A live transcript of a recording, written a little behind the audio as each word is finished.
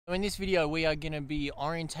In this video we are going to be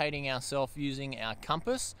orientating ourselves using our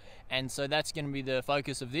compass, and so that's going to be the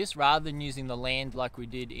focus of this rather than using the land like we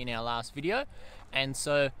did in our last video. And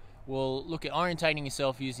so we'll look at orientating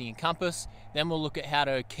yourself using a compass, then we'll look at how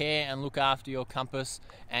to care and look after your compass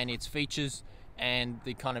and its features and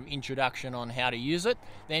the kind of introduction on how to use it.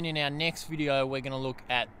 Then in our next video we're going to look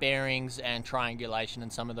at bearings and triangulation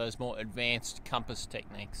and some of those more advanced compass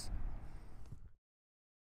techniques.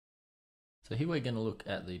 So here we're going to look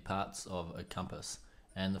at the parts of a compass,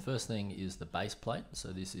 and the first thing is the base plate. So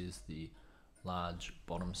this is the large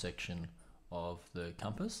bottom section of the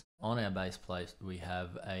compass. On our base plate we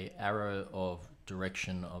have an arrow of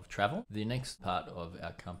direction of travel. The next part of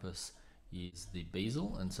our compass is the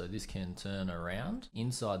bezel, and so this can turn around.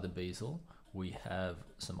 Inside the bezel we have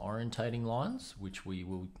some orientating lines which we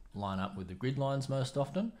will line up with the grid lines most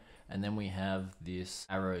often, and then we have this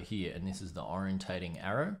arrow here, and this is the orientating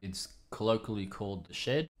arrow. It's colloquially called the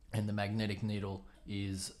shed, and the magnetic needle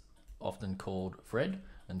is often called Fred,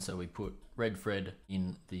 and so we put red Fred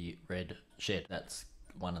in the red shed. That's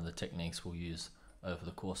one of the techniques we'll use over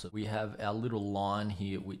the course of. We have our little line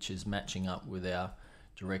here which is matching up with our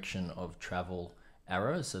direction of travel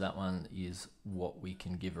arrow, so that one is what we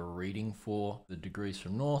can give a reading for the degrees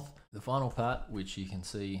from north. The final part, which you can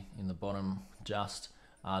see in the bottom just,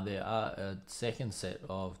 there are a second set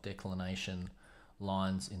of declination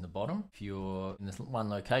lines in the bottom. If you're in this one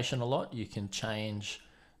location a lot, you can change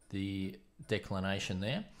the declination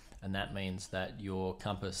there, and that means that your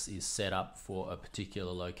compass is set up for a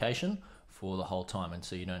particular location for the whole time, and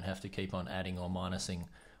so you don't have to keep on adding or minusing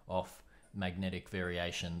off magnetic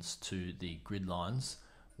variations to the grid lines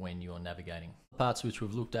when you're navigating. The parts which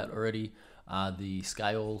we've looked at already are the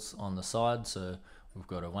scales on the side. So we've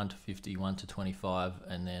got a 1 to 50, 1 to 25,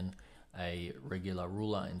 and then a regular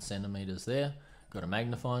ruler in centimeters there. Got a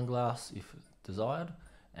magnifying glass if desired,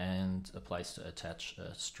 and a place to attach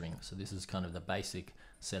a string. So this is kind of the basic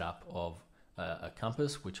setup of a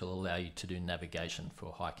compass, which will allow you to do navigation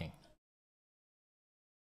for hiking.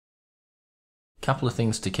 Couple of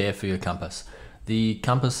things to care for your compass. The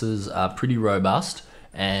compasses are pretty robust,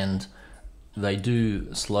 and they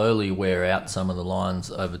do slowly wear out some of the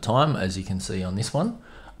lines over time, as you can see on this one.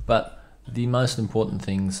 But the most important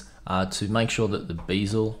things are to make sure that the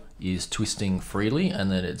bezel is twisting freely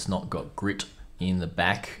and that it's not got grit in the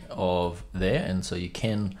back of there, and so you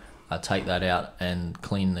can take that out and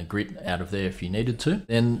clean the grit out of there if you needed to.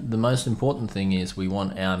 Then the most important thing is we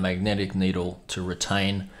want our magnetic needle to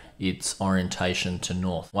retain its orientation to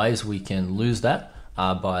north. Ways we can lose that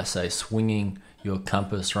are by, say, swinging your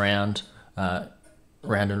compass round and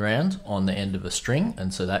round on the end of a string,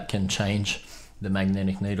 and so that can change the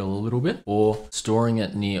magnetic needle a little bit, or storing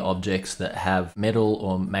it near objects that have metal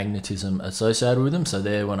or magnetism associated with them. So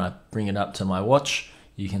there, when I bring it up to my watch,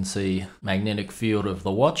 you can see magnetic field of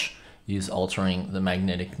the watch is altering the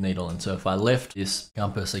magnetic needle, and so if I left this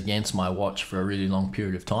compass against my watch for a really long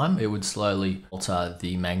period of time, it would slowly alter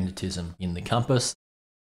the magnetism in the compass.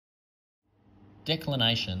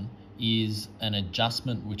 Declination is an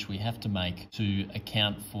adjustment which we have to make to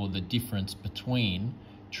account for the difference between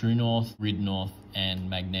true north, grid north, and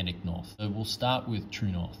magnetic north. So we'll start with true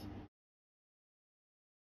north.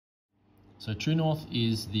 So true north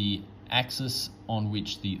is the axis on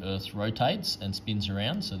which the Earth rotates and spins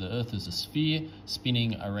around. So the Earth is a sphere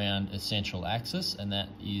spinning around a central axis, and that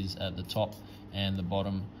is at the top and the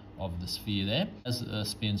bottom of the sphere there. As the Earth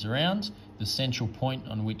spins around, the central point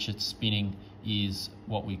on which it's spinning is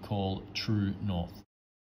what we call true north.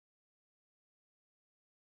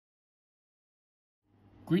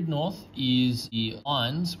 Grid north is the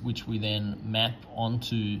lines which we then map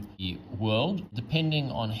onto the world. Depending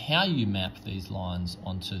on how you map these lines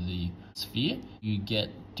onto the sphere, you get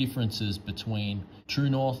differences between true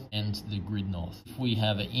north and the grid north. If we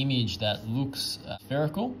have an image that looks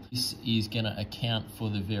spherical, this is going to account for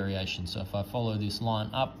the variation. So if I follow this line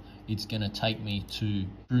up, it's going to take me to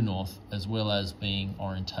true north as well as being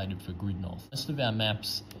orientated for grid north. Most of our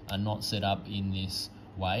maps are not set up in this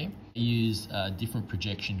way. We use a different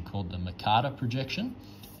projection called the Mercator projection.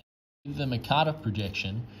 With the Mercator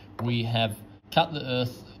projection, we have cut the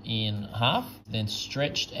Earth in half, then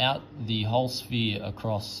stretched out the whole sphere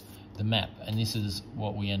across the map, and this is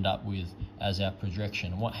what we end up with as our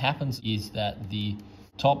projection. What happens is that the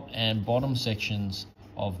top and bottom sections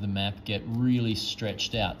of the map get really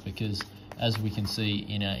stretched out, because as we can see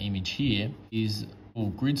in our image here, is all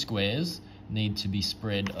grid squares need to be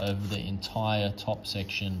spread over the entire top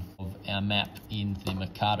section of our map in the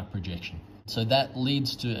Mercator projection. So that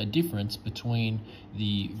leads to a difference between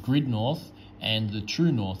the grid north and the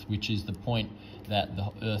true north, which is the point that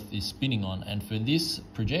the Earth is spinning on. And for this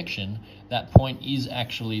projection, that point is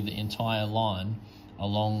actually the entire line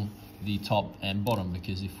along the top and bottom,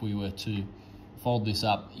 because if we were to fold this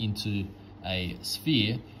up into a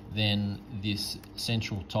sphere, then this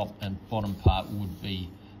central top and bottom part would be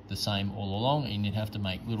the same all along, and you'd have to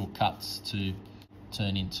make little cuts to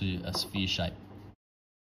turn into a sphere shape.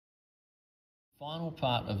 Final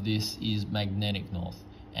part of this is magnetic north,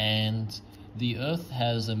 and the Earth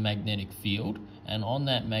has a magnetic field, and on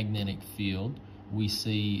that magnetic field we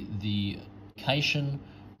see the location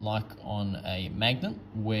like on a magnet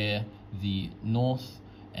where the north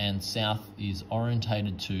and south is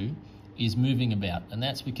orientated to is moving about, and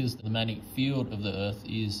that's because the magnetic field of the Earth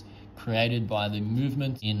is created by the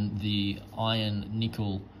movement in the iron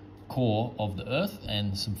nickel core of the Earth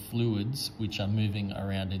and some fluids which are moving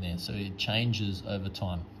around in there, so it changes over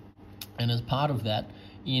time. And as part of that,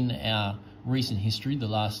 in our recent history, the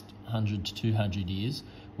last 100 to 200 years,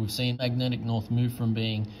 we've seen magnetic north move from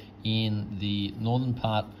being in the northern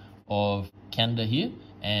part of Canada here,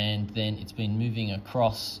 and then it's been moving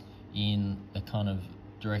across in a kind of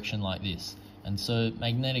direction like this. And so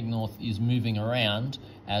magnetic north is moving around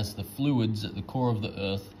as the fluids at the core of the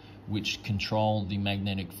Earth, which control the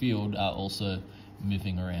magnetic field, are also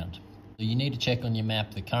moving around. So you need to check on your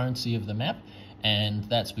map the currency of the map, and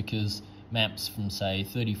that's because maps from say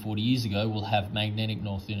 30-40 years ago will have magnetic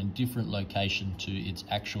north in a different location to its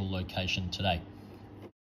actual location today.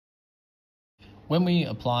 When we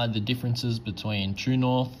apply the differences between true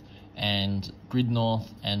north and grid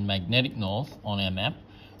north and magnetic north on our map,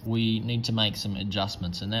 we need to make some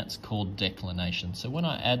adjustments, and that's called declination. So when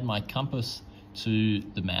I add my compass to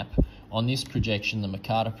the map, on this projection, the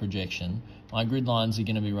Mercator projection, my grid lines are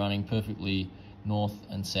going to be running perfectly north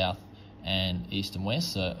and south and east and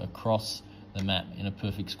west, so across the map in a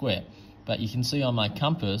perfect square. But you can see on my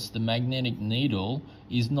compass, the magnetic needle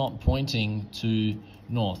is not pointing to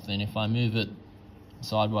north, and if I move it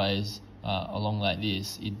sideways along like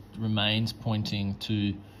this, it remains pointing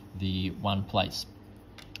to the one place.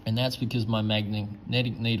 And that's because my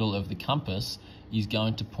magnetic needle of the compass is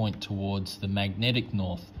going to point towards the magnetic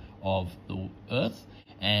north of the Earth,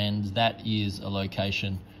 and that is a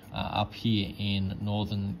location up here in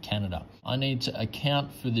northern Canada. I need to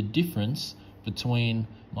account for the difference between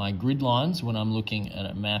my grid lines when I'm looking at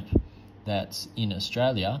a map that's in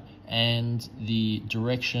Australia and the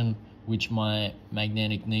direction which my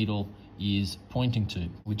magnetic needle is pointing to,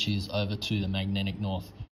 which is over to the magnetic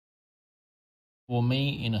north. For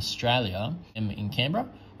me in Australia, in Canberra,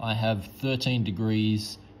 I have 13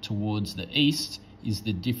 degrees towards the east is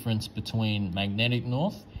the difference between magnetic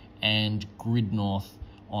north and grid north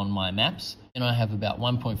on my maps. And I have about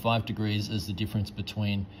 1.5 degrees as the difference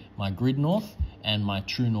between my grid north and my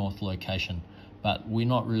true north location. But we're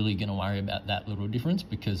not really going to worry about that little difference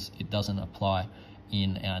because it doesn't apply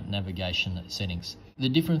in our navigation settings. The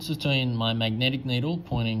difference between my magnetic needle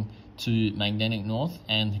pointing to magnetic north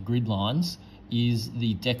and grid lines is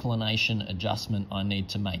the declination adjustment I need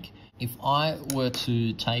to make. If I were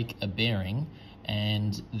to take a bearing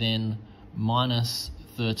and then minus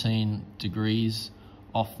 13 degrees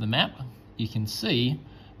off the map, you can see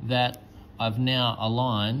that I've now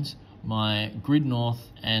aligned my grid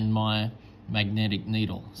north and my magnetic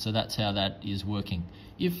needle. So that's how that is working.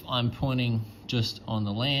 If I'm pointing just on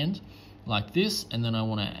the land like this, and then I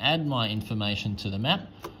want to add my information to the map,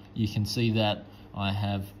 you can see that I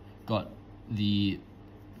have got the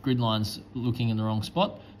grid lines looking in the wrong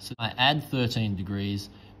spot. So I add 13 degrees,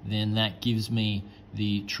 then that gives me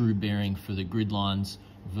the true bearing for the grid lines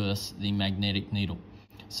versus the magnetic needle.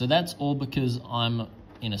 So that's all because I'm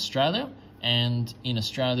in Australia, and in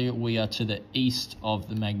Australia we are to the east of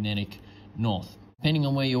the magnetic north. Depending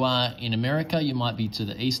on where you are in America, you might be to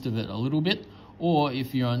the east of it a little bit, or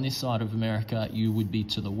if you're on this side of America, you would be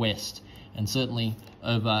to the west. And certainly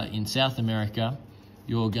over in South America,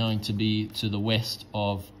 you're going to be to the west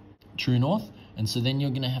of true north, and so then you're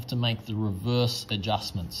going to have to make the reverse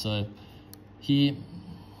adjustment. So here,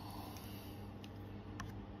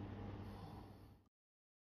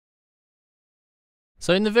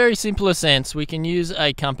 so in the very simplest sense, we can use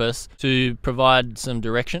a compass to provide some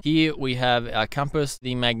direction. Here we have our compass.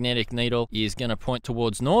 The magnetic needle is going to point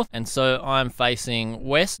towards north, and so I'm facing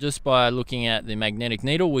west. Just by looking at the magnetic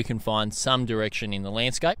needle, we can find some direction in the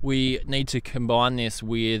landscape. We need to combine this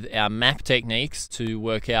with our map techniques to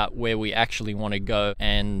work out where we actually want to go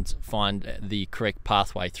and find the correct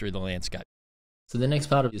pathway through the landscape. So the next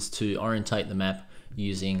part is to orientate the map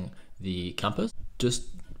using the compass. Just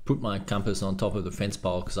put my compass on top of the fence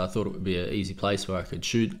pole because I thought it would be an easy place where I could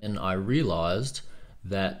shoot, and I realized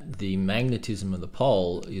that the magnetism of the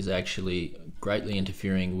pole is actually greatly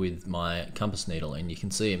interfering with my compass needle, and you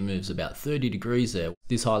can see it moves about 30 degrees there.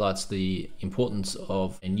 This highlights the importance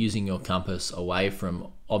of using your compass away from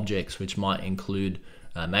objects which might include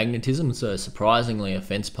magnetism. So surprisingly, a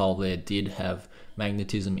fence pole there did have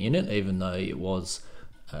magnetism in it, even though it was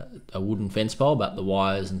a wooden fence pole, but the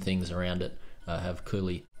wires and things around it have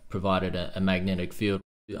clearly provided a magnetic field.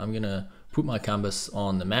 I'm going to put my compass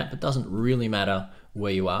on the map. It doesn't really matter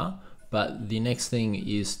where you are, but the next thing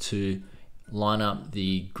is to line up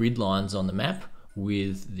the grid lines on the map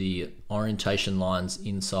with the orientation lines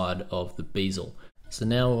inside of the bezel. So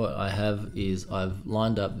now what I have is I've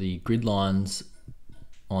lined up the grid lines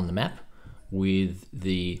on the map with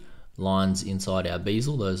the lines inside our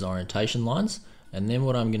bezel, those orientation lines, and then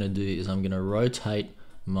what I'm going to do is I'm going to rotate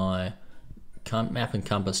my map and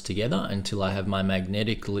compass together until I have my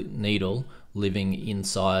magnetic needle living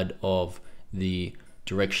inside of the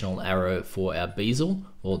directional arrow for our bezel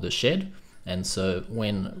or the shed. And so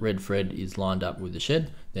when red thread is lined up with the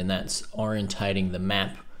shed, then that's orientating the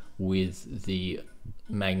map with the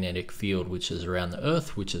magnetic field which is around the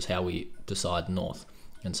earth, which is how we decide north.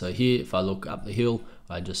 And so here, if I look up the hill,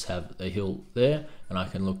 I just have a hill there, and I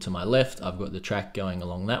can look to my left, I've got the track going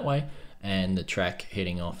along that way and the track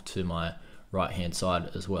heading off to my right hand side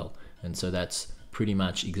as well. And so that's pretty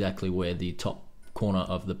much exactly where the top corner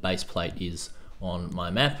of the base plate is on my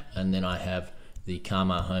map, and then I have the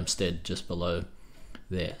Karma homestead just below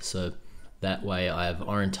there. So that way I have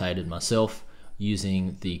orientated myself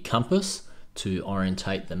using the compass to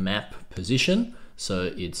orientate the map position,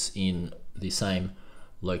 so it's in the same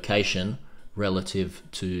location relative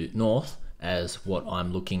to north as what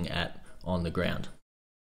I'm looking at on the ground.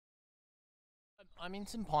 I'm in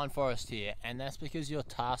some pine forest here, and that's because your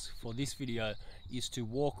task for this video is to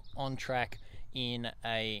walk on track in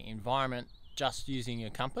a environment just using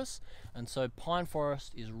your compass. And so pine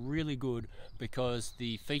forest is really good because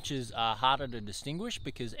the features are harder to distinguish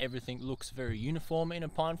because everything looks very uniform in a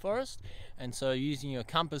pine forest, and so using your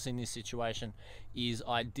compass in this situation is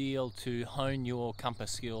ideal to hone your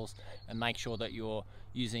compass skills and make sure that you're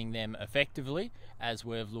using them effectively, as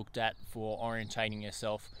we've looked at for orientating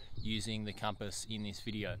yourself using the compass in this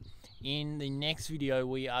video. In the next video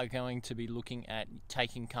we are going to be looking at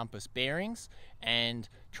taking compass bearings and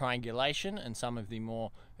triangulation and some of the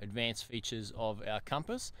more advanced features of our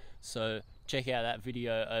compass. So check out that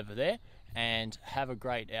video over there and have a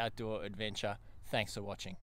great outdoor adventure. Thanks for watching.